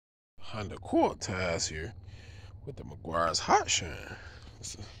Honda Accord tires here with the meguiar's Hot Shine.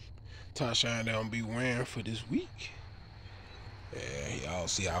 It's a tire shine that I'm gonna be wearing for this week. Yeah, y'all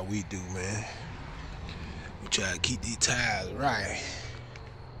see how we do, man. We try to keep these tires right.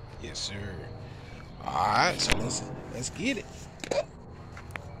 Yes, sir. Alright, so let's get it.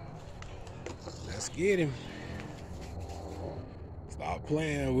 Let's get him. Stop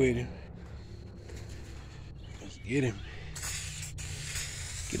playing with him. Let's get him.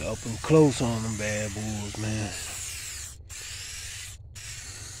 Get up and close on them bad boys, man.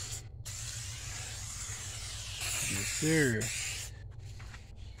 Yes, sir.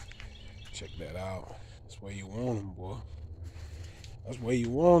 Check that out. That's where you want them, boy. That's where you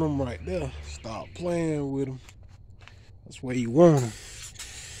want them right there. Stop playing with them. That's where you want them.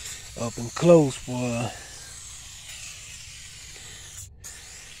 Up and close, boy.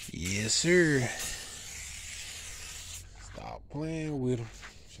 Yes, sir. Stop playing with them.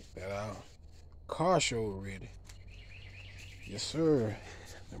 Check that out. Car show ready. Yes, sir.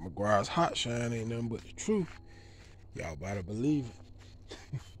 That meguiar's Hot Shine ain't nothing but the truth. Y'all better believe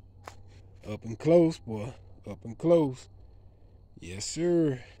it. Up and close, boy. Up and close. Yes,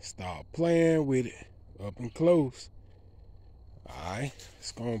 sir. Stop playing with it. Up and close. Alright.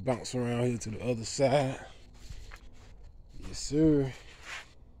 It's gonna bounce around here to the other side. Yes, sir.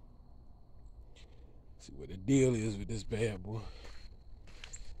 See what the deal is with this bad boy.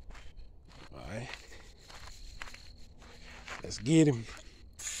 Alright. Let's get him.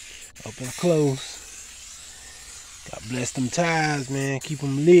 Up and close. God bless them tires, man. Keep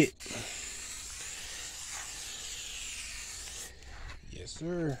them lit. Yes,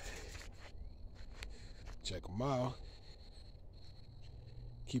 sir. Check them out.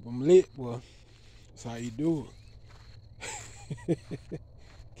 Keep them lit, boy. That's how you do it.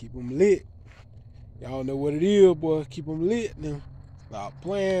 Keep them lit. Y'all know what it is, boy. Keep them lit now. Stop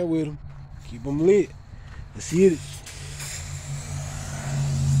playing with them. Keep them lit. Let's hit it.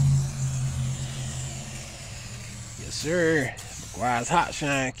 Yes, sir. meguiar's Hot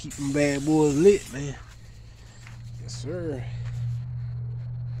Shine. Keep them bad boys lit, man. Yes, sir.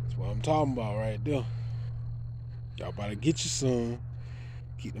 That's what I'm talking about right there. Y'all about to get you some.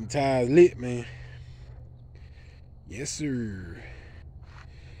 Keep them tires lit, man. Yes, sir.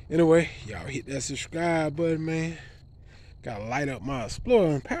 Anyway, y'all hit that subscribe button, man. Gotta light up my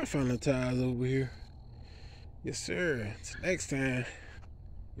Explorer and Pathfinder tires over here. Yes, sir. Till next time,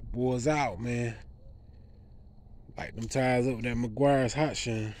 your boys out, man. Light them tires up with that meguiar's Hot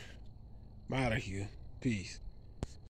Shine. I'm out of here. Peace.